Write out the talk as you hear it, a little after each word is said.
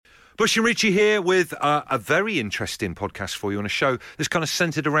Bush and Richie here with a very interesting podcast for you on a show that's kind of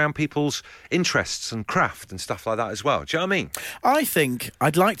centred around people's interests and craft and stuff like that as well. Do you know what I mean?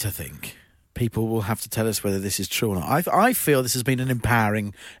 I'd like to think people will have to tell us whether this is true or not. I feel this has been an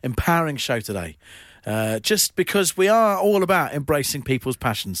empowering show today. Just because we are all about embracing people's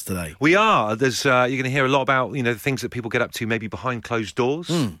passions today. We are. There's you're going to hear a lot about the things that people get up to maybe behind closed doors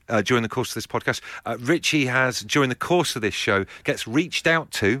during the course of this podcast. Richie has, during the course of this show, gets reached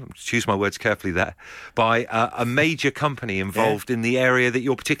out to, choose my words carefully there, by a major company involved in the area that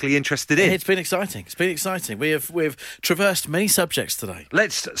you're particularly interested in. It's been exciting. We've traversed many subjects today.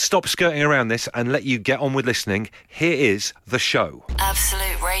 Let's stop skirting around this and let you get on with listening. Here is the show.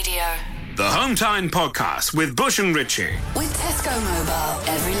 Absolute Radio. The Home Time Podcast with Bush and Richie. With Tesco Mobile,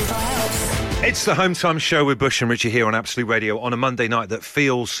 every little helps. It's the Home Time Show with Bush and Richie here on Absolute Radio on a Monday night that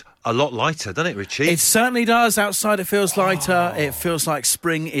feels a lot lighter, doesn't it, Richie? It certainly does. Outside it feels lighter. It feels like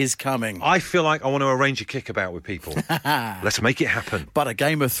spring is coming. I feel like I want to arrange a kickabout with people. Let's make it happen. But a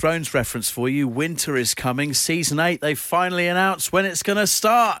Game of Thrones reference for you. Winter is coming. Season 8, they've finally announced when it's going to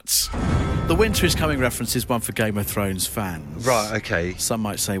start. The Winter is Coming reference is one for Game of Thrones fans. Right, okay. Some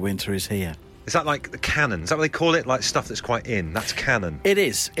might say winter is here. Is that like the canon? Is that what they call it? Like stuff that's quite in? That's canon. It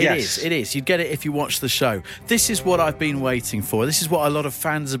is. It is. You'd get it if you watch the show. This is what I've been waiting for. This is what a lot of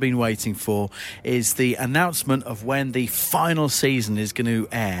fans have been waiting for, is the announcement of when the final season is going to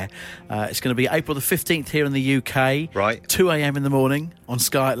air. It's going to be April the 15th here in the UK. Right. 2 a.m. in the morning on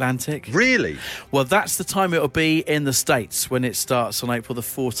Sky Atlantic. Really? Well, that's the time it'll be in the States when it starts on April the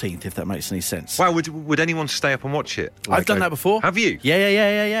 14th, if that makes any sense. Wow, would anyone stay up and watch it? I've done that before. Have you?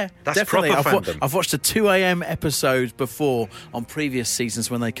 Yeah. That's definitely. proper fandom. I've watched a 2 a.m. episode before on previous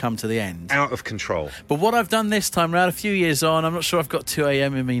seasons when they come to the end. Out of control. But what I've done this time around, a few years on, I'm not sure I've got 2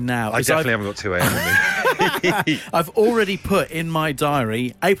 a.m. in me now. I definitely haven't got 2 a.m. in me. I've already put in my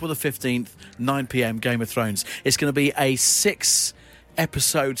diary, April the 15th, 9 p.m, Game of Thrones. It's going to be a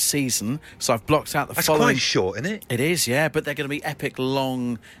 6-episode season, so I've blocked out the following... That's quite short, isn't it? It is, yeah, but they're going to be epic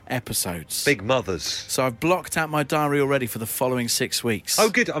long episodes. Big mothers. So I've blocked out my diary already for the following 6 weeks. Oh,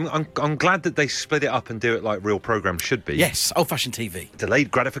 good. I'm glad that they split it up and do it like real programmes should be. Yes, old-fashioned TV.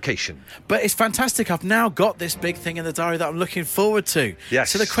 Delayed gratification. But it's fantastic. I've now got this big thing in the diary that I'm looking forward to.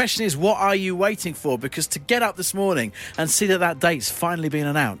 Yes. So the question is, what are you waiting for? Because to get up this morning and see that date's finally been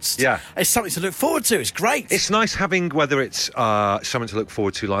announced, it's something to look forward to. It's great. It's nice having, whether it's something to look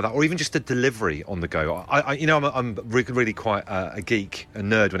forward to like that, or even just a delivery on the go. I'm really quite a geek, a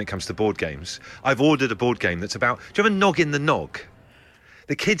nerd when it comes to board games. I've ordered a board game that's about... Do you have a Nog in the Nog?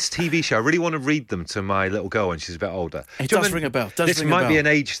 The kids' TV show. I really want to read them to my little girl when she's a bit older. It does ring a bell. This might be an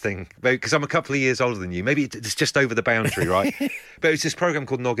age thing, because I'm a couple of years older than you. Maybe it's just over the boundary, right? But it's this programme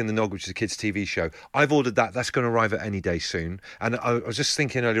called Nog in the Nog, which is a kids' TV show. I've ordered that. That's going to arrive at any day soon. And I was just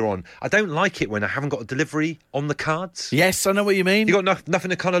thinking earlier on, I don't like it when I haven't got a delivery on the cards. Yes, I know what you mean. You've got nothing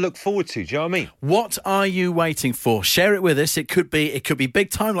to kind of look forward to. Do you know what I mean? What are you waiting for? Share it with us. It could be big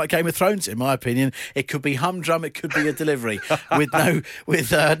time like Game of Thrones, in my opinion. It could be humdrum. It could be a delivery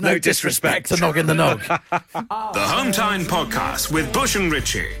with no disrespect to Nog in the Nog. The Home Time Podcast with Bush and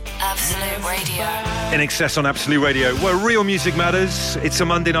Richie. Absolute Radio. In Excess on Absolute Radio, where real music matters. It's a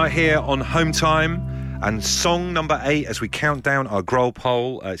Monday night here on Home Time. And song number 8, as we count down our Grohl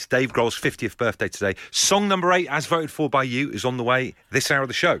poll, it's Dave Grohl's 50th birthday today. Song number 8, as voted for by you, is on the way this hour of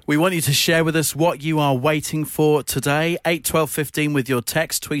the show. We want you to share with us what you are waiting for today. 8 12 15 with your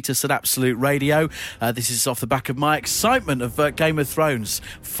text. Tweet us at Absolute Radio. This is off the back of my excitement of Game of Thrones.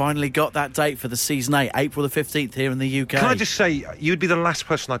 Finally got that date for the season 8, April the 15th here in the UK. Can I just say, you'd be the last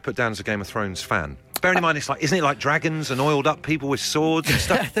person I'd put down as a Game of Thrones fan. Bearing in mind, isn't it like dragons and oiled up people with swords and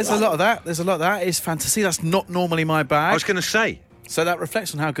stuff? There's a lot of that. It's fantasy. That's not normally my bag. I was going to say. So that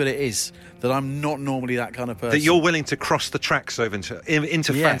reflects on how good it is that I'm not normally that kind of person. That you're willing to cross the tracks over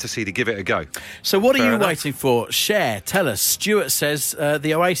into fantasy to give it a go. So what are you waiting for? Share, tell us. Stuart says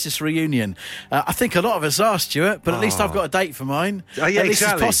the Oasis reunion. I think a lot of us are, Stuart, but at least I've got a date for mine. Yeah, at least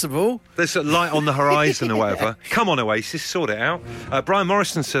exactly. it's possible. There's a light on the horizon or whatever. Come on, Oasis, sort it out. Brian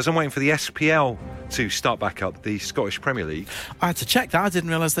Morrison says, I'm waiting for the SPL to start back up, the Scottish Premier League. I had to check that. I didn't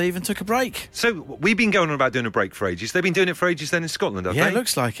realise they even took a break. So we've been going on about doing a break for ages. They've been doing it for ages then in Scotland, have they? Yeah, it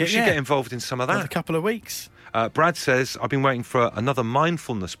looks like it, We should get involved in some of that. Another couple of weeks. Brad says, I've been waiting for another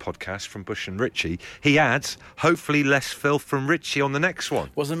mindfulness podcast from Bush and Richie. He adds, hopefully less filth from Richie on the next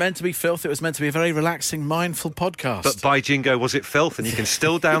one. Wasn't meant to be filth. It was meant to be a very relaxing, mindful podcast. But by Jingo, was it filth? And you can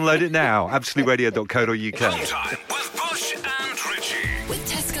still download it now. AbsoluteRadio.co.uk. Home Time with Bush and Richie. With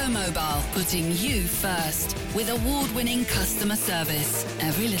Tesco Mobile, putting you first. With award-winning customer service.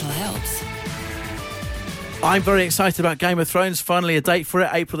 Every little helps. I'm very excited about Game of Thrones. Finally a date for it,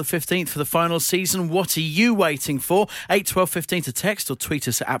 April the 15th for the final season. What are you waiting for? 8 12 15 to text or tweet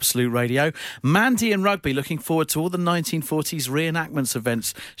us at Absolute Radio. Mandy in Rugby looking forward to all the 1940s reenactments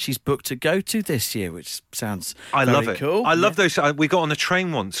events she's booked to go to this year, which sounds very cool. I love those. We got on a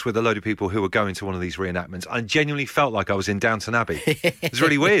train once with a load of people who were going to one of these reenactments. I genuinely felt like I was in Downton Abbey. It's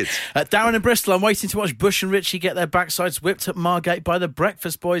really weird. Darren in Bristol, I'm waiting to watch Bush and Richie get their backsides whipped at Margate by the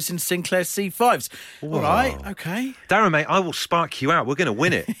Breakfast Boys in Sinclair C5s. Whoa. All right. Okay. Darren, mate, I will spark you out. We're going to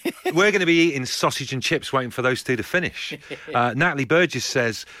win it. We're going to be eating sausage and chips waiting for those two to finish. Natalie Burgess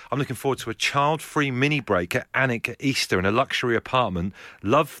says, I'm looking forward to a child-free mini break at Alnwick at Easter in a luxury apartment.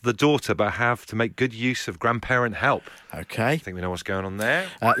 Love the daughter, but have to make good use of grandparent help. Okay. I think we know what's going on there.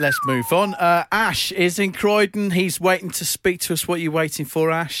 Let's move on. Ash is in Croydon. He's waiting to speak to us. What are you waiting for,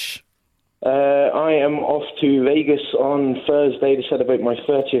 Ash? I am off to Vegas on Thursday to celebrate my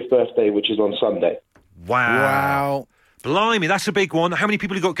 30th birthday, which is on Sunday. Wow. Blimey, that's a big one. How many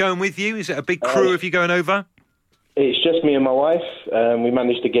people have you got going with you? Is it a big crew of you going over? It's just me and my wife. We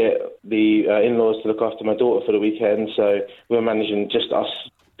managed to get the in-laws to look after my daughter for the weekend, so we're managing just us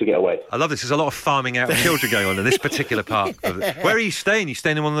to get away. I love this. There's a lot of farming out of children going on in this particular part of it. Where are you staying? You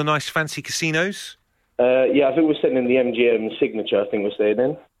staying in one of the nice fancy casinos? Yeah, I think we're staying in the MGM Signature, I think we're staying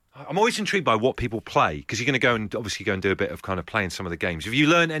in. I'm always intrigued by what people play, because you're going to go and obviously go and do a bit of kind of playing some of the games. Have you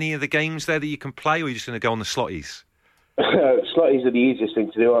learned any of the games there that you can play, or are you just going to go on the slotties? Slotties are the easiest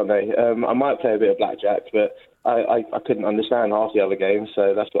thing to do, aren't they? I might play a bit of blackjack, but I couldn't understand half the other games,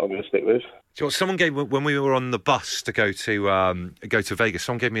 so that's what I'm going to stick with. So someone gave, when we were on the bus to go to Vegas,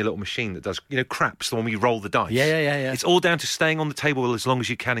 someone gave me a little machine that does, craps, the one where you roll the dice. Yeah. It's all down to staying on the table as long as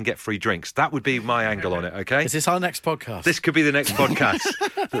you can and get free drinks. That would be my angle on it, okay? Is this our next podcast? This could be the next podcast.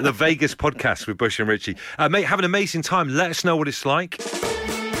 the Vegas podcast with Bush and Richie. Mate, have an amazing time. Let us know what it's like.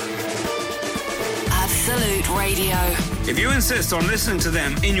 Absolute Radio. If you insist on listening to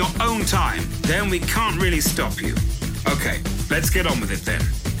them in your own time, then we can't really stop you. OK, let's get on with it then.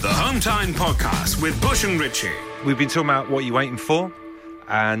 The Home Time Podcast with Bush and Richie. We've been talking about what you're waiting for.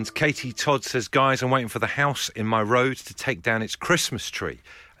 And Katie Todd says, guys, I'm waiting for the house in my road to take down its Christmas tree.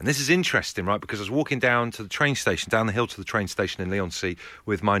 And this is interesting, right, because I was walking down to the train station, down the hill to the train station in Leigh-on-Sea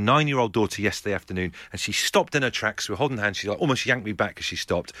with my 9-year-old daughter yesterday afternoon, and she stopped in her tracks. We were holding hands. She almost yanked me back as she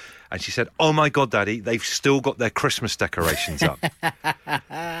stopped. And she said, oh, my God, Daddy, they've still got their Christmas decorations up.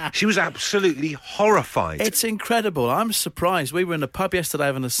 She was absolutely horrified. It's incredible. I'm surprised. We were in a pub yesterday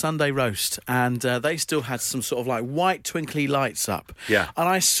having a Sunday roast, and they still had some sort of like white twinkly lights up. Yeah. And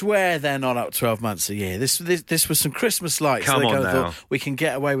I swear they're not up 12 months a year. This was some Christmas lights. Come on now. Thought, we can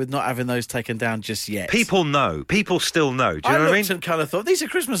get away with not having those taken down just yet. People know. People still know. Do you know what I mean? I and kind of thought, these are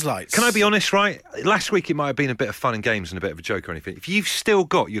Christmas lights. Can I be honest, right? Last week it might have been a bit of fun and games and a bit of a joke or anything. If you've still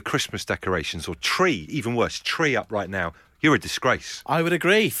got your Christmas decorations or tree, even worse, tree up right now, you're a disgrace. I would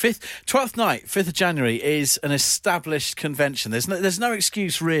agree. 12th night, 5th of January, is an established convention. There's no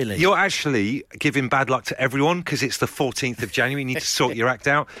excuse, really. You're actually giving bad luck to everyone because it's the 14th of January. You need to sort your act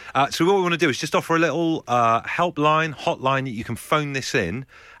out. So what we want to do is just offer a little hotline that you can phone this in,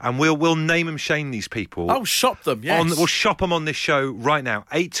 and we'll name and shame these people. Oh, shop them, yes. We'll shop them on this show right now.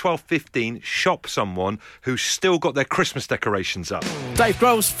 8, 12, 15, shop someone who's still got their Christmas decorations up. Dave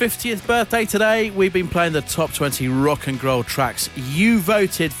Grohl's 50th birthday today. We've been playing the top 20 rock and roll tracks you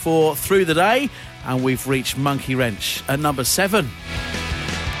voted for through the day, and we've reached Monkey Wrench at number 7.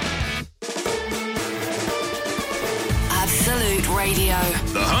 Absolute Radio.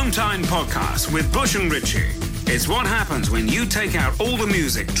 The Home Time Podcast with Bush and Richie. It's what happens when you take out all the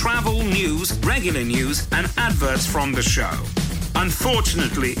music, travel, news, regular news, and adverts from the show.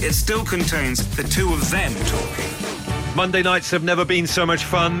 Unfortunately, it still contains the two of them talking. Monday nights have never been so much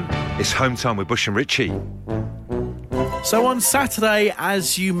fun. It's Home Time with Bush and Richie. So on Saturday,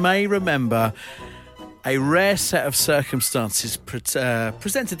 as you may remember, a rare set of circumstances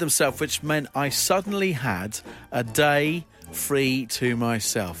presented themselves, which meant I suddenly had a day free to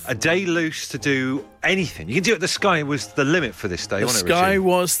myself. A day loose to do anything. You can do it. The sky was the limit for this day, wasn't it, Richie? The sky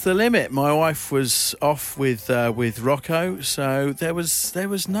was the limit. My wife was off with Rocco, so there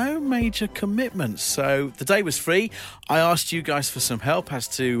was no major commitments. So the day was free. I asked you guys for some help as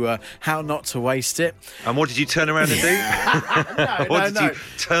to how not to waste it. And what did you turn around and do? What did you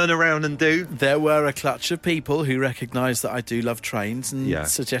turn around and do? There were a clutch of people who recognised that I do love trains and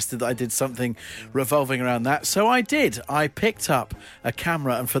suggested that I did something revolving around that. So I did. I picked up a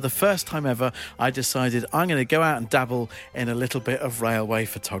camera, and for the first time ever, I decided I'm going to go out and dabble in a little bit of railway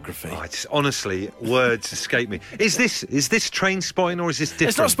photography. Oh, honestly, words escape me. Is this train spotting or is this different?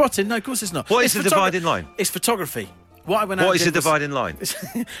 It's not spotting. No, of course it's not. What is the dividing line? It's photography. What is the dividing line?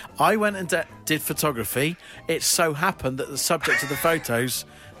 I went and did photography. It so happened that the subject of the photos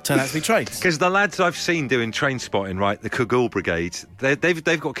turned out to be trains. Because the lads I've seen doing train spotting, right, the Cagoule Brigade,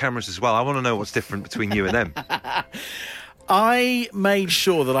 they've got cameras as well. I want to know what's different between you and them. I made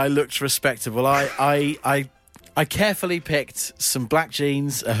sure that I looked respectable. I carefully picked some black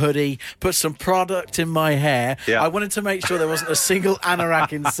jeans, a hoodie, put some product in my hair. Yeah. I wanted to make sure there wasn't a single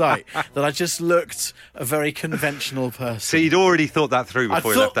anorak in sight, that I just looked a very conventional person. So you'd already thought that through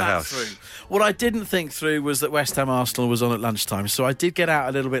before you left the house. Through. What I didn't think through was that West Ham Arsenal was on at lunchtime, so I did get out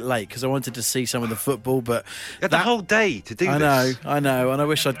a little bit late because I wanted to see some of the football, but... You had the whole day to do this. I know, and I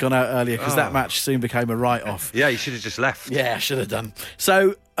wish I'd gone out earlier because that match soon became a write-off. Yeah, you should have just left. Yeah, I should have done.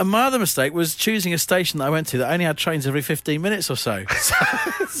 So... And my other mistake was choosing a station that I went to that only had trains every 15 minutes or so.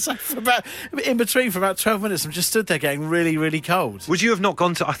 So for about 12 minutes, I'm just stood there getting really, really cold. Would you have not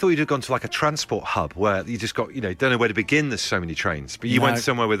gone to... I thought you'd have gone to like a transport hub where you just got, don't know where to begin, there's so many trains. But you went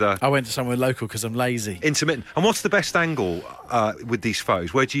somewhere with a... I went to somewhere local because I'm lazy. Intermittent. And what's the best angle with these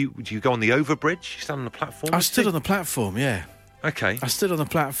photos? Where do you go on the overbridge? You stand on the platform? I stood on the platform, yeah. Okay. I stood on the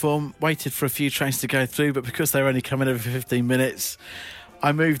platform, waited for a few trains to go through, but because they were only coming every 15 minutes...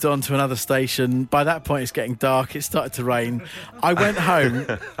 I moved on to another station. By that point, it's getting dark. It started to rain. I went home.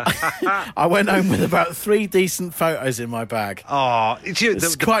 I went home with about 3 decent photos in my bag. Oh,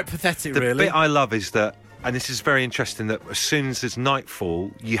 it's quite pathetic, really. The bit I love is that, and this is very interesting, that as soon as there's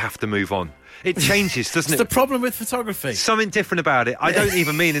nightfall, you have to move on. It changes, doesn't it? It's the problem with photography. Something different about it. I don't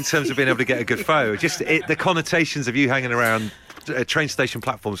even mean in terms of being able to get a good photo. Just the connotations of you hanging around train station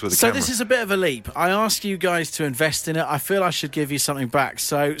platforms with a camera. So this is a bit of a leap. I ask you guys to invest in it. I feel I should give you something back.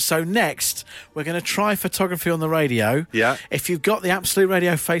 So next, we're going to try photography on the radio. Yeah. If you've got the Absolute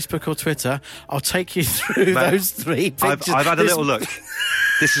Radio Facebook or Twitter, I'll take you through those 3 pictures. I've had a little look.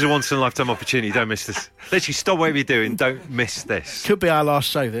 This is a once-in-a-lifetime opportunity. Don't miss this. Literally, stop whatever you're doing. Don't miss this. Could be our last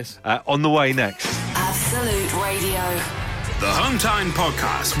show, this. On the way next. Absolute Radio. The Home Time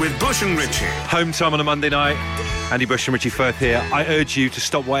Podcast with Bush and Richie. Home time on a Monday night. Andy Bush and Richie Firth here. I urge you to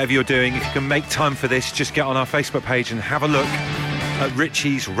stop whatever you're doing. If you can make time for this, just get on our Facebook page and have a look at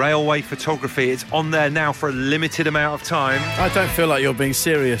Richie's railway photography. It's on there now for a limited amount of time. I don't feel like you're being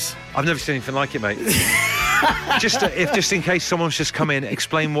serious. I've never seen anything like it, mate. just in case someone's just come in,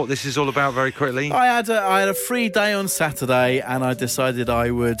 explain what this is all about very quickly. I had a free day on Saturday and I decided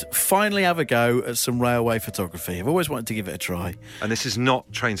I would finally have a go at some railway photography. I've always wanted to give it a try. And this is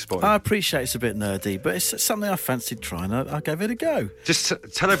not train spotting. I appreciate it's a bit nerdy, but it's something I fancied trying. I gave it a go. Just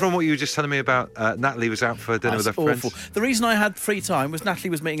tell everyone what you were just telling me about. Natalie was out for dinner with her awful. friends. The reason I had free time was Natalie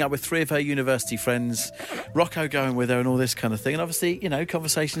was meeting up with 3 of her university friends, Rocco going with her and all this kind of thing. And obviously,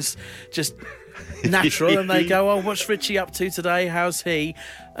 conversations just... natural, and they go, oh, what's Richie up to today? How's he?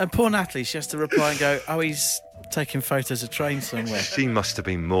 And poor Natalie, she has to reply and go, oh, he's taking photos of trains somewhere. She must have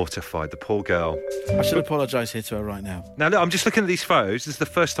been mortified, the poor girl. I should apologise here to her right now. Now, look, I'm just looking at these photos. This is the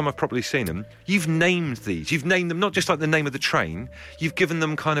first time I've properly seen them. You've named these. You've named them not just like the name of the train. You've given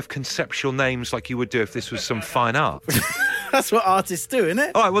them kind of conceptual names like you would do if this was some fine art. That's what artists do, isn't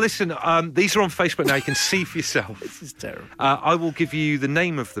it? All right, well, listen, these are on Facebook now. You can see for yourself. This is terrible. I will give you the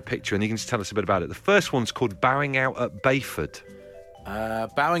name of the picture and you can just tell us a bit about it. The first one's called Bowing Out at Bayford.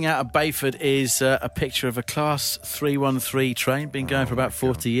 Bowing Out at Bayford is a picture of a Class 313 train, been going for about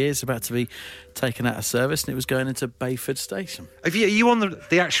 40 years, about to be taken out of service, and it was going into Bayford Station. Are you on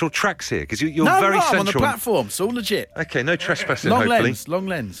the actual tracks here? Because you're no, very central. I'm on the platform, it's all legit. Okay, no trespassing, long hopefully. Long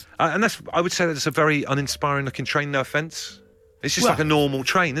lens. And I would say that's a very uninspiring looking train, no offence. It's just like a normal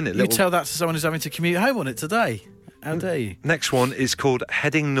train, isn't it? You tell that to someone who's having to commute home on it today. How dare you? Next one is called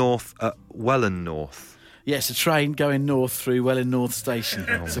Heading North at Welland North. Yeah, it's a train going north through Welland North Station.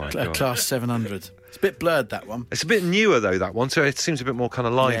 It's a Class 700. It's a bit blurred, that one. It's a bit newer, though, that one, so it seems a bit more kind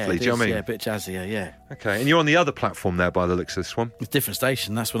of lively. Do you know what I mean? Yeah, a bit jazzier, yeah. Okay, and you're on the other platform there by the looks of this one. It's a different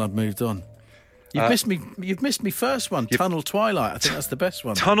station, that's when I've moved on. You've missed me first one, Tunnel Twilight. I think that's the best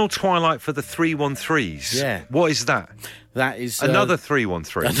one. Tunnel Twilight for the 313s. Yeah. What is that? That is... Another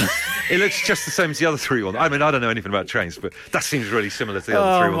 313. It looks just the same as the other 313. I mean, I don't know anything about trains, but that seems really similar to the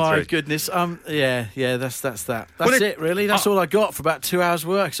other 313. Oh, my goodness. Yeah, that's that. That's it, really. That's all I got for about 2 hours'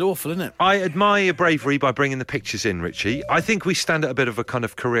 work. It's awful, isn't it? I admire your bravery by bringing the pictures in, Richie. I think we stand at a bit of a kind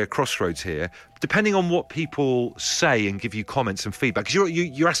of career crossroads here, depending on what people say and give you comments and feedback. Because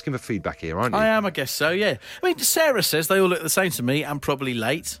you're asking for feedback here, aren't you? I am, I guess so, yeah. I mean, Sarah says they all look the same to me and probably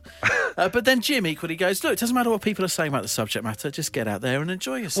late. But then Jim equally goes, look, it doesn't matter what people are saying about the subject matter, just get out there and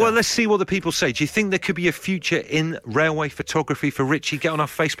enjoy yourself. Well, let's see what the people say. Do you think there could be a future in railway photography for Richie? Get on our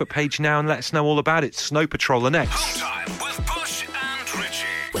Facebook page now and let us know all about it. Snow Patrol are next. Home Time with Bush and Richie.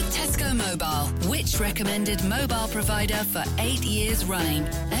 With Tesco Mobile, which recommended mobile provider for 8 years running.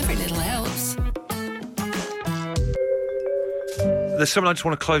 Every little helps. There's someone I just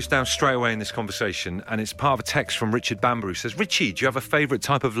want to close down straight away in this conversation, and it's part of a text from Richard Bamber who says, Richie, do you have a favourite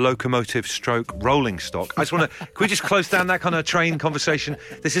type of locomotive stroke rolling stock? I just want to, can we just close down that kind of train conversation?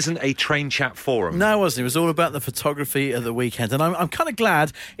 This isn't a train chat forum. No, it wasn't. It was all about the photography at the weekend, and I'm kind of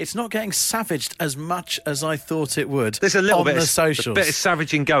glad it's not getting savaged as much as I thought it would. There's a little on bit the of, socials. a bit of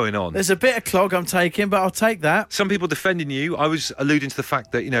savaging going on. There's a bit of clog I'm taking, but I'll take that. Some people defending you. I was alluding to the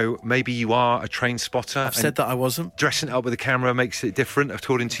fact that, you know, maybe you are a train spotter. I've said that I wasn't. Dressing it up with a camera makes it different,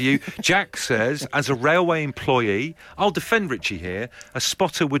 according to you. Jack says, as a railway employee, I'll defend Richie here. A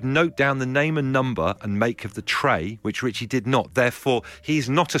spotter would note down the name and number and make of the tray, which Richie did not. Therefore, he's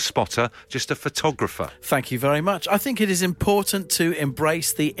not a spotter, just a photographer. Thank you very much. I think it is important to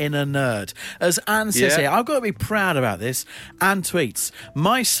embrace the inner nerd. As Anne says here, I've got to be proud about this. Anne tweets,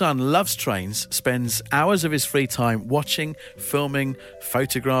 my son loves trains, spends hours of his free time watching, filming,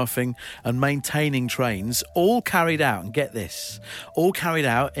 photographing and maintaining trains, all carried out, and get this, all carried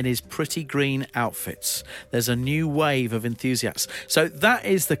out in his pretty green outfits. There's a new wave of enthusiasts. So that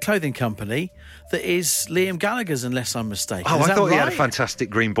is the clothing company that is Liam Gallagher's, unless I'm mistaken. Oh, is I thought right? he had a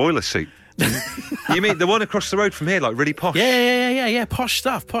fantastic green boiler suit. You mean the one across the road from here, like really posh? Yeah. Posh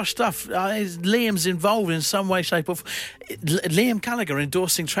stuff. Liam's involved in some way, shape or form. Liam Gallagher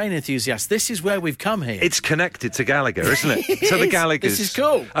endorsing train enthusiasts. This is where we've come here. It's connected to Gallagher, isn't it? So the Gallaghers. This is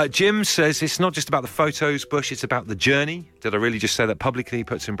cool. Jim says it's not just about the photos, Bush, it's about the journey. Did I really just say that publicly? He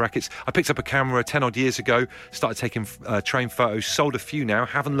puts in brackets. I picked up a camera 10 odd years ago, started taking train photos, sold a few now,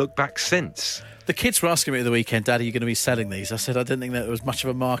 haven't looked back since. The kids were asking me at the weekend, Dad, are you going to be selling these? I said I didn't think that there was much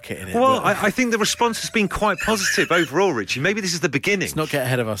of a market in it. Well, I think the response has been quite positive overall, Richie. Maybe this is the beginning. Let's not get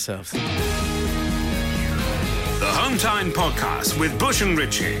ahead of ourselves. The Home Time Podcast with Bush and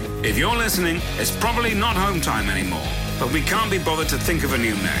Richie. If you're listening, it's probably not Home Time anymore, but we can't be bothered to think of a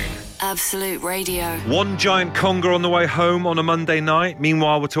new name. Absolute Radio. One giant conga on the way home on a Monday night.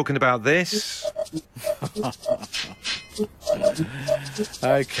 Meanwhile, we're talking about this.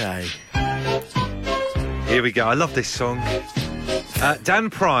 Okay. Here we go. I love this song. Dan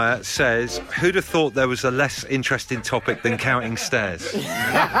Pryor says, who'd have thought there was a less interesting topic than counting stairs?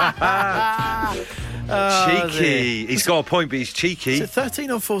 Cheeky. He's got a point, but he's cheeky. Is it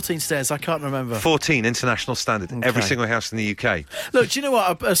 13 or 14 stairs? I can't remember. 14, international standard. Okay. Every single house in the UK. Look, do you know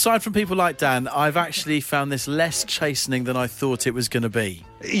what? Aside from people like Dan, I've actually found this less chastening than I thought it was going to be.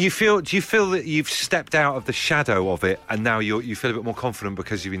 Do you feel that you've stepped out of the shadow of it and now you feel a bit more confident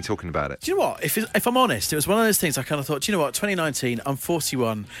because you've been talking about it? Do you know what? If I'm honest, it was one of those things I kind of thought, do you know what? 2019, I'm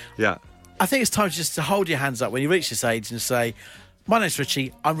 41. Yeah. I think it's time just to hold your hands up when you reach this age and say, my name's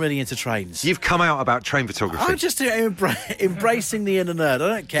Richie, I'm really into trains. You've come out about train photography. I'm just embracing the inner nerd. I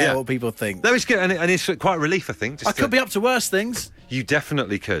don't care what people think. No, it's good, and it's quite a relief, I think. I could be up to worse things. You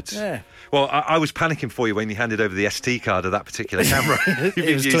definitely could. Yeah. Well, I was panicking for you when you handed over the SD card of that particular camera.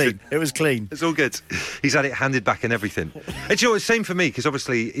 It was clean. It was clean. It's all good. He's had it handed back and everything. And you know, it's the same for me, because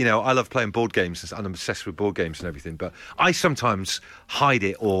obviously, you know, I love playing board games and I'm obsessed with board games and everything, but I sometimes hide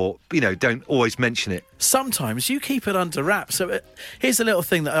it or, you know, don't always mention it. Sometimes you keep it under wraps. So here's a little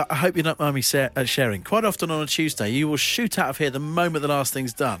thing that I hope you don't mind me sharing. Quite often on a Tuesday, you will shoot out of here the moment the last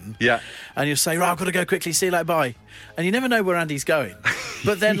thing's done. Yeah. And you'll say, right, I've got to go quickly, see you later, bye. And you never know where Andy's going.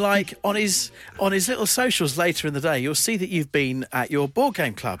 But then, like, on his little socials later in the day, you'll see that you've been at your board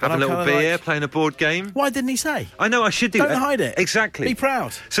game club. Have a little beer, playing a board game. Why didn't he say? I know, I should do Don't that. hide it. Exactly. Be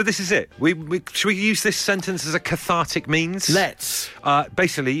proud. So this is it. Should we use this sentence as a cathartic means? Let's.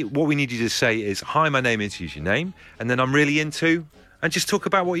 Basically, what we need you to say is, hi, my name is, use your name, and then I'm really into, and just talk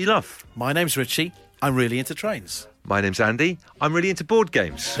about what you love. My name's Richie. I'm really into trains. My name's Andy. I'm really into board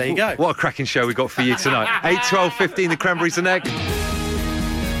games. There you go. What a cracking show we got for you tonight. 8, 12, 15, the Cranberries and Egg.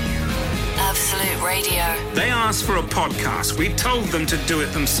 Absolute Radio. They asked for a podcast. We told them to do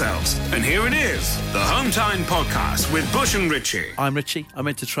it themselves. And here it is, the Home Time Podcast with Bush and Richie. I'm Richie. I'm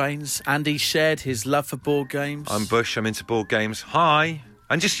into trains. Andy shared his love for board games. I'm Bush. I'm into board games. Hi.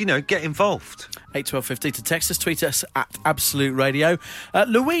 And just, you know, get involved. 8 12 15 to text us, tweet us at Absolute Radio.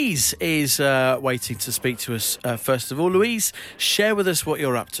 Louise is waiting to speak to us first of all. Louise, share with us what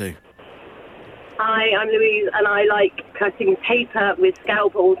you're up to. Hi, I'm Louise, and I like cutting paper with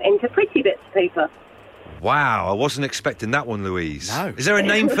scalpels into pretty bits of paper. Wow, I wasn't expecting that one, Louise. No. Is there a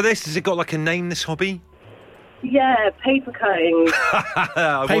name for this? Has it got like a name, this hobby? Yeah, paper cutting.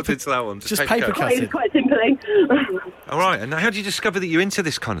 I walked into that one. Just paper cutting. Quite simply. All right, and how did you discover that you're into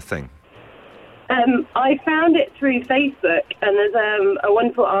this kind of thing? I found it through Facebook, and there's a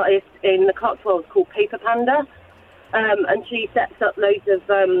wonderful artist in the Cotswolds called Paper Panda, and she sets up loads of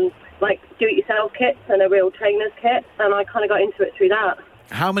do-it-yourself kits and a real trainer's kit, and I kind of got into it through that.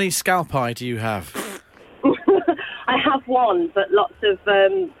 How many scalpi do you have? I have one, but lots of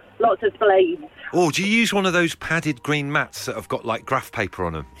blades. Oh, do you use one of those padded green mats that have got like graph paper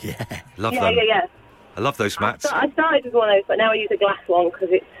on them? Yeah. Love them. Yeah. I love those mats. I started with one of those, but now I use a glass one because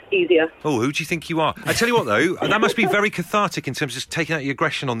it's easier. Oh, who do you think you are? I tell you what, though, that must be very cathartic in terms of just taking out your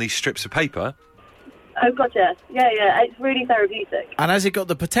aggression on these strips of paper. Oh, God, yeah. Yeah, it's really therapeutic. And has it got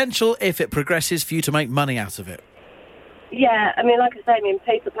the potential, if it progresses, for you to make money out of it? Yeah, I mean, like I say,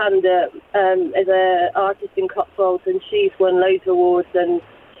 Paper Panda is an artist in Cotswolds, and she's won loads of awards, and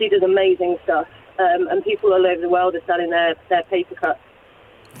she does amazing stuff. And people all over the world are selling their paper cuts.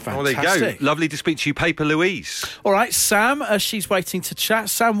 Fantastic. Oh, there you go. Lovely to speak to you, Paper Louise. All right, Sam, she's waiting to chat.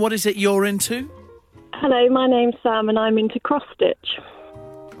 Sam, what is it you're into? Hello, my name's Sam and I'm into cross-stitch.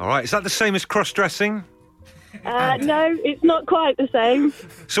 All right, is that the same as cross-dressing? No, it's not quite the same.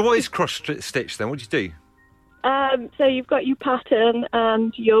 So what is cross-stitch then? What do you do? So you've got your pattern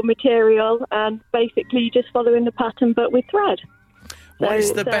and your material, and basically you're just following the pattern but with thread. What is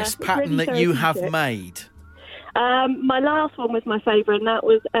So the it's, best pattern really that you have therapeutic. made? My last one was my favourite, and that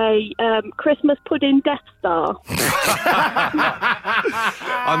was a Christmas pudding Death Star.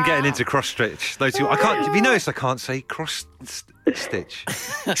 I'm getting into cross-stitch. Those two, I can't. Have you noticed I can't say cross-stitch?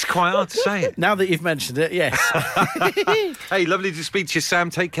 It's quite hard to say it. Now that you've mentioned it, yes. Hey, lovely to speak to you, Sam.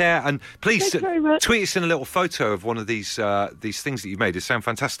 Take care, and please Thank you very much. tweet us in a little photo of one of these things that you made. It sound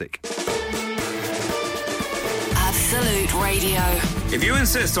fantastic. Absolute Radio. If you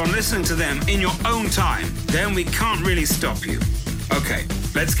insist on listening to them in your own time, then we can't really stop you. Okay,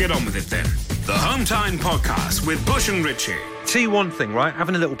 let's get on with it then. The Home Time Podcast with Bush and Richie. See one thing, right?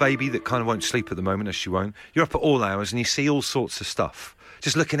 Having a little baby that kind of won't sleep at the moment, as she won't. You're up at all hours and you see all sorts of stuff.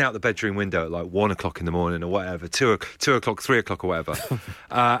 Just looking out the bedroom window at like 1 o'clock in the morning or whatever, 2 o'clock, 3 o'clock or whatever.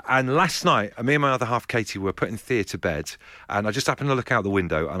 And last night, me and my other half, Katie, were putting Thea to bed, and I just happened to look out the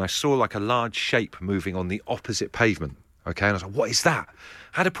window and I saw like a large shape moving on the opposite pavement. Okay, and I was like, what is that?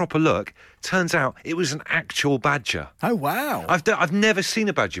 Had a proper look. Turns out it was an actual badger. Oh, wow. I've never seen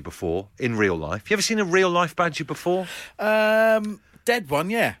a badger before in real life. You ever seen a real life badger before? Dead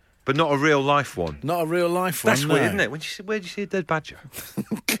one, yeah. But not a real life one. Not a real life one. That's no. weird, isn't it? Where did you see a dead badger?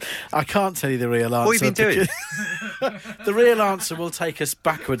 I can't tell you the real answer. What have you been doing? The real answer will take us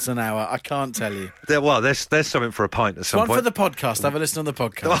backwards an hour. I can't tell you. There's something for a pint at some One point. for the podcast. Have a listen on the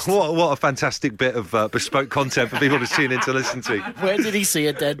podcast. What a fantastic bit of bespoke content for people to tune in to listen to. Where did he see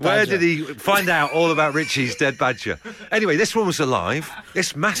a dead badger? Where did he find out all about Richie's dead badger? Anyway, this one was alive.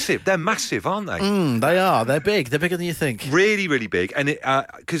 It's massive. They're massive, aren't they? They are. They're big. They're bigger than you think. Really, really big. And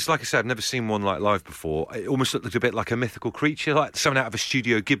because, like I said, I've never seen one like live before. It almost looked a bit like a mythical creature, like something out of a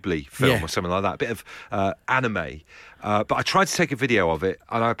Studio Ghibli film or something like that. A bit of anime. But I tried to take a video of it,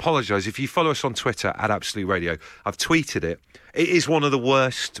 and I apologise. If you follow us on Twitter at Absolute Radio, I've tweeted it. It is one of the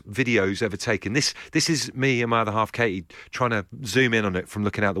worst videos ever taken. This is me and my other half, Katie, trying to zoom in on it from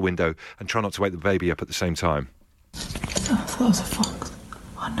looking out the window and try not to wake the baby up at the same time. Oh, that was a fox.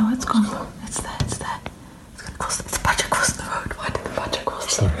 Oh no, it's gone. It's there. It's gonna cross. It's a badger across the road. Why did the badger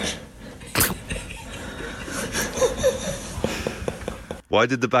cross the road? Why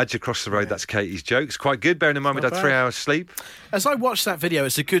did the badger cross the road? That's Katie's joke. It's quite good, bearing in mind we'd had 3 hours sleep. As I watched that video,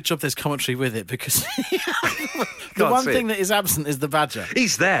 it's a good job there's commentary with it, because the one thing that is absent is the badger.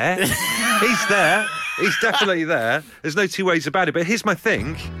 He's there. He's there. He's definitely there. There's no two ways about it. But here's my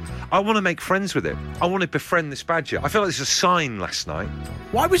thing. I want to make friends with him. I want to befriend this badger. I feel like there's a sign last night.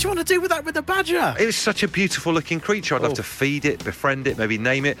 Why would you want to do that with the badger? It was such a beautiful looking creature. I'd love to feed it, befriend it, maybe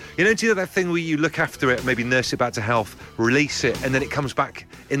name it. You know, do that thing where you look after it, maybe nurse it back to health, release it, and then it comes back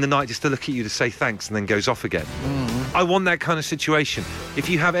in the night just to look at you to say thanks and then goes off again. I want that kind of situation. If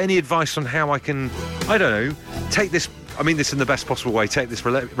you have any advice on how I can, I don't know, take this, I mean this in the best possible way, take this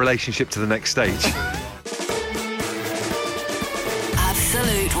relationship to the next stage.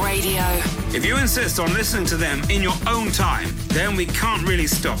 Absolute Radio. If you insist on listening to them in your own time, then we can't really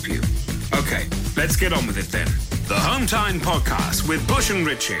stop you. Okay, let's get on with it then. The Home Time Podcast with Bush and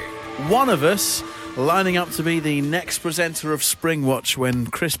Richie. One of us lining up to be the next presenter of Springwatch when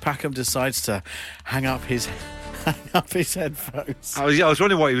Chris Packham decides to hang up his headphones. I was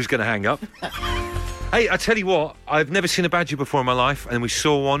wondering why he was going to hang up. Hey, I tell you what, I've never seen a badger before in my life, and we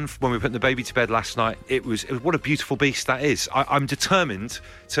saw one when we were putting the baby to bed last night. It was what a beautiful beast that is. I'm determined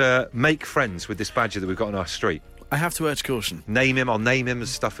to make friends with this badger that we've got on our street. I have to urge caution. Name him, I'll name him and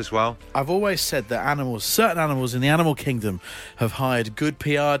stuff as well. I've always said that certain animals in the animal kingdom have hired good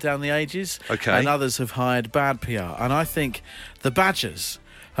PR down the ages, Okay. and others have hired bad PR. And I think the badgers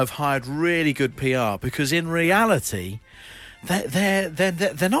have hired really good PR, because in reality,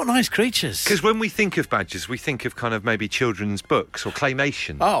 they're not nice creatures. Because when we think of badgers, we think of kind of maybe children's books or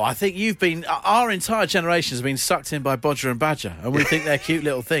claymation. Oh, I think our entire generation has been sucked in by Bodger and Badger, and we think they're cute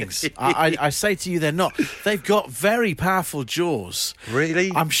little things. I say to you, they're not. They've got very powerful jaws.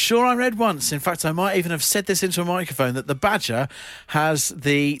 Really? I'm sure I read once, in fact, I might even have said this into a microphone, that the badger has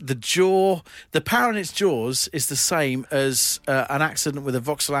the jaw, the power in its jaws is the same as an accident with a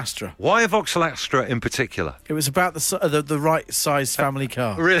Vauxhall Astra. Why a Vauxhall Astra in particular? It was about the right size family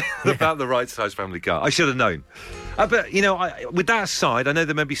car. Really? About the right size family car. I should have known. But, you know, with that aside, I know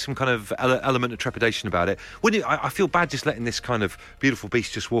there may be some kind of element of trepidation about it. Wouldn't you? I feel bad just letting this kind of beautiful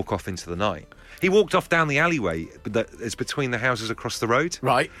beast just walk off into the night. He walked off down the alleyway that is between the houses across the road.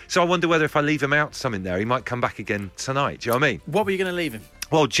 Right. So I wonder whether if I leave him out some in there, he might come back again tonight. Do you know what I mean? What were you going to leave him?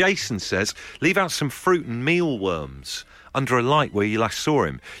 Well, Jason says, leave out some fruit and mealworms under a light where you last saw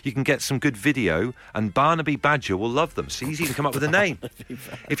him. You can get some good video, and Barnaby Badger will love them. So he's even come up with a name.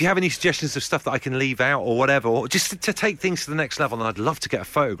 If you have any suggestions of stuff that I can leave out or whatever, or just to take things to the next level, and I'd love to get a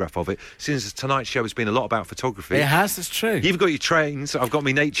photograph of it, since tonight's show has been a lot about photography. It has, that's true. You've got your trains, I've got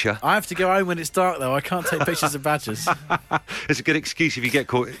me nature. I have to go home when it's dark, though. I can't take pictures of badgers. It's a good excuse if you get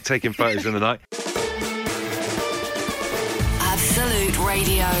caught taking photos in the night. Absolute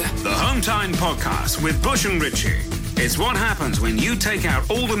Radio. The Home Time Podcast with Bush and Richie. It's what happens when you take out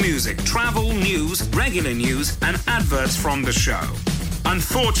all the music, travel, news, regular news, and adverts from the show.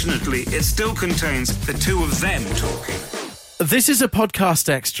 Unfortunately, it still contains the two of them talking. This is a podcast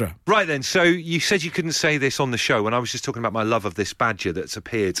extra. Right then, so you said you couldn't say this on the show, and I was just talking about my love of this badger that's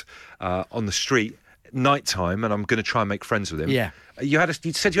appeared on the street nighttime, and I'm going to try and make friends with him. Yeah. You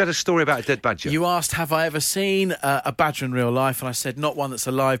said you had a story about a dead badger. You asked, have I ever seen a badger in real life? And I said, not one that's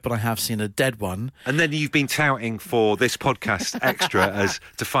alive, but I have seen a dead one. And then you've been touting for this podcast extra as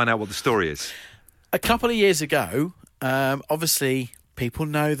to find out what the story is. A couple of years ago, obviously, people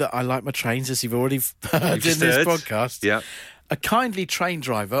know that I like my trains, as you've already heard in this podcast. Yeah. A kindly train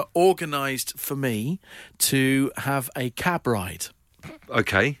driver organised for me to have a cab ride.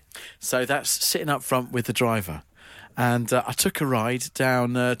 Okay. So that's sitting up front with the driver. And I took a ride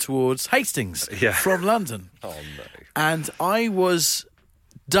down towards Hastings from London. Oh, no. And I was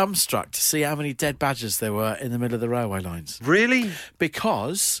dumbstruck to see how many dead badgers there were in the middle of the railway lines. Really?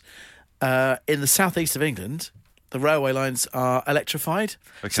 Because in the southeast of England, the railway lines are electrified.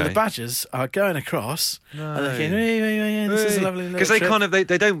 Okay. So the badgers are going across and they're thinking, this is a lovely little because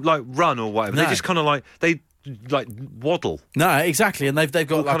they don't like run or whatever. No. They just kind of like waddle. No, exactly, and they've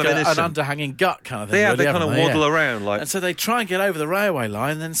got like an underhanging gut kind of thing. They kind of waddle around like. And so they try and get over the railway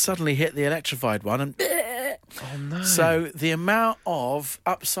line, and then suddenly hit the electrified one, and oh no! So the amount of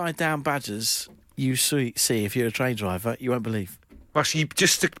upside down badgers you see if you're a train driver, you won't believe. Well, so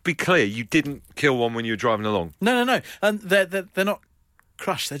just to be clear, you didn't kill one when you were driving along. No, and they're not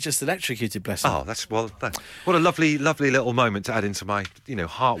crushed, they're just electrocuted, bless them. Oh, what a lovely little moment to add into my,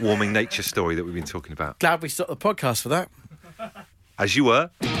 heartwarming nature story that we've been talking about. Glad we stopped the podcast for that. As you were.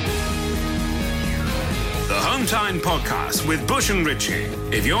 The Home Time Podcast with Bush and Richie.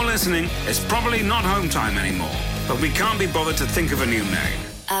 If you're listening, it's probably not Home Time anymore, but we can't be bothered to think of a new name.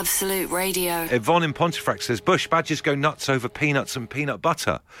 Absolute Radio. Yvonne in Pontefract says, Bush, badgers go nuts over peanuts and peanut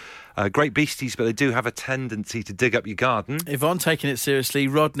butter. Great beasties, but they do have a tendency to dig up your garden. Yvonne taking it seriously.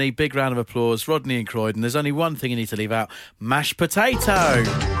 Rodney, big round of applause. Rodney and Croydon. There's only one thing you need to leave out. Mashed potato. Everybody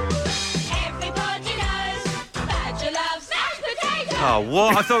knows Badger loves mashed potato. Oh,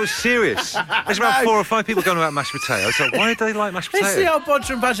 what? I thought it was serious. There's about 4 or 5 people going about mashed potato. I was like, why do they like mashed potato? It's the old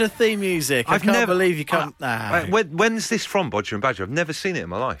Bodger and Badger theme music. I can't believe you can't... When's this from, Bodger and Badger? I've never seen it in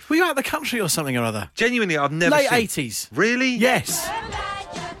my life. Were you out of the country or something or other? Genuinely, I've never seen... Late 80s. Really? Yes.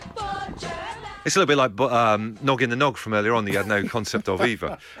 It's a little bit like Nog in the Nog from earlier on that you had no concept of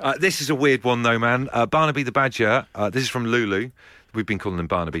either. This is a weird one, though, man. Barnaby the Badger. This is from Lulu. We've been calling him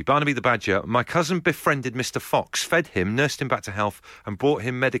Barnaby. Barnaby the Badger. My cousin befriended Mr. Fox, fed him, nursed him back to health, and brought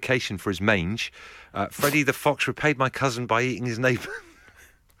him medication for his mange. Freddie the Fox repaid my cousin by eating his neighbour.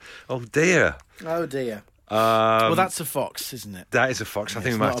 Oh, dear. Oh, dear. Well, that's a fox, isn't it? That is a fox. I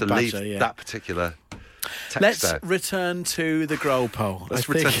think we might have to leave that particular text Let's there. return to the Growl poll. Let's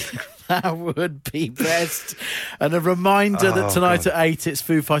return. That would be best. And a reminder that tonight at 8 it's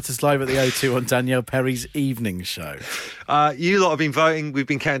Foo Fighters Live at the O2 on Danielle Perry's evening show. You lot have been voting. We've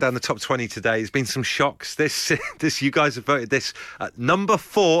been counting down the top 20 today. There's been some shocks. This you guys have voted this at number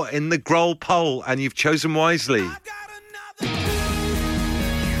 4 in the Growl poll, and you've chosen wisely.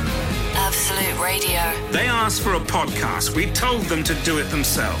 Absolute Radio. They asked for a podcast. We told them to do it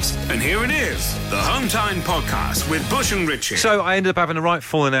themselves. And here it is, the Home Time Podcast with Bush and Richie. So I ended up having a right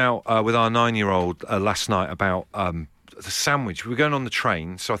falling out with our 9-year-old last night about the sandwich. We were going on the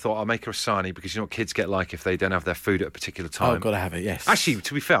train, so I thought I'll make her a sarnie because you know what kids get like if they don't have their food at a particular time. Oh, got to have it, yes. Actually,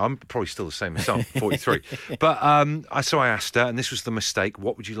 to be fair, I'm probably still the same myself, 43. But so I asked her, and this was the mistake,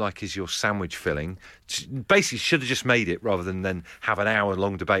 what would you like as your sandwich filling? Basically, should have just made it rather than then have an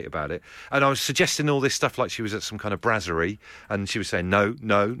hour-long debate about it. And I was suggesting all this stuff like she was at some kind of brasserie, and she was saying, no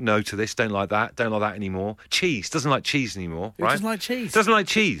to this, don't like that anymore. Cheese, doesn't like cheese anymore, Who right? doesn't like cheese? Doesn't like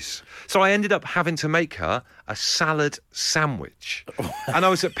cheese. So I ended up having to make her a salad sandwich. And I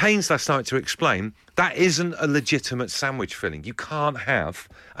was at pains last night to explain that isn't a legitimate sandwich filling. You can't have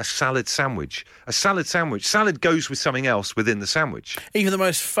a salad sandwich. Salad goes with something else within the sandwich. Even the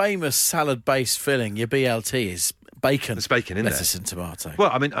most famous salad-based filling, your BLT, is bacon. There's bacon in lettuce there. and tomato.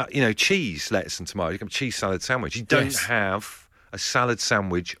 Well, I mean, cheese, lettuce and tomato. You can have a cheese salad sandwich. You don't have a salad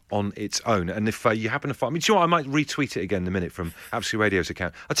sandwich on its own. And if you happen to find... I mean, do you know what? I might retweet it again in a minute from Absolute Radio's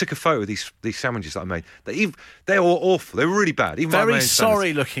account. I took a photo of these sandwiches that I made. They're all awful. They were really bad. Even Very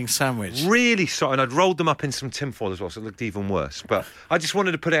sorry-looking sandwich. Really sorry. And I'd rolled them up in some tinfoil as well, so it looked even worse. But I just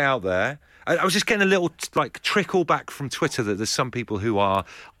wanted to put it out there. I was just getting a little, trickle back from Twitter that there's some people who are,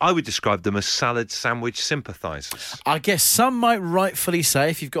 I would describe them as salad sandwich sympathisers. I guess some might rightfully say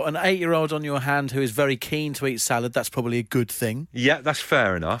if you've got an 8-year-old on your hand who is very keen to eat salad, that's probably a good thing. Yeah, that's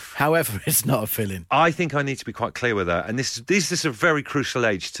fair enough. However, it's not a filling. I think I need to be quite clear with that. And this is a very crucial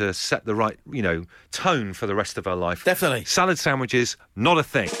age to set the right, tone for the rest of our life. Definitely. Salad sandwiches, not a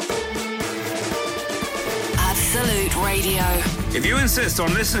thing. Absolute Radio. If you insist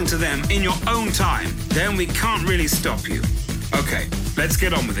on listening to them in your own time, then we can't really stop you. OK, let's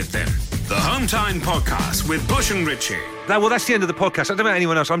get on with it then. The Home Time Podcast with Bush and Richie. Well, that's the end of the podcast. I don't know about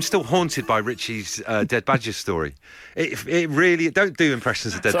anyone else. I'm still haunted by Richie's dead badger story. It really... Don't do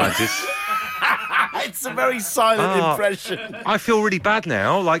impressions of dead badgers. It's a very silent impression. I feel really bad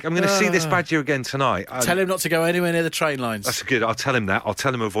now. Like, I'm going to see this badger again tonight. Tell him not to go anywhere near the train lines. That's good. I'll tell him that. I'll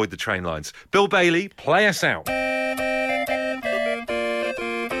tell him to avoid the train lines. Bill Bailey, play us out.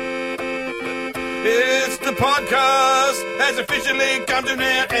 It's the podcast has officially come to an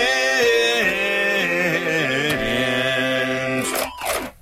end.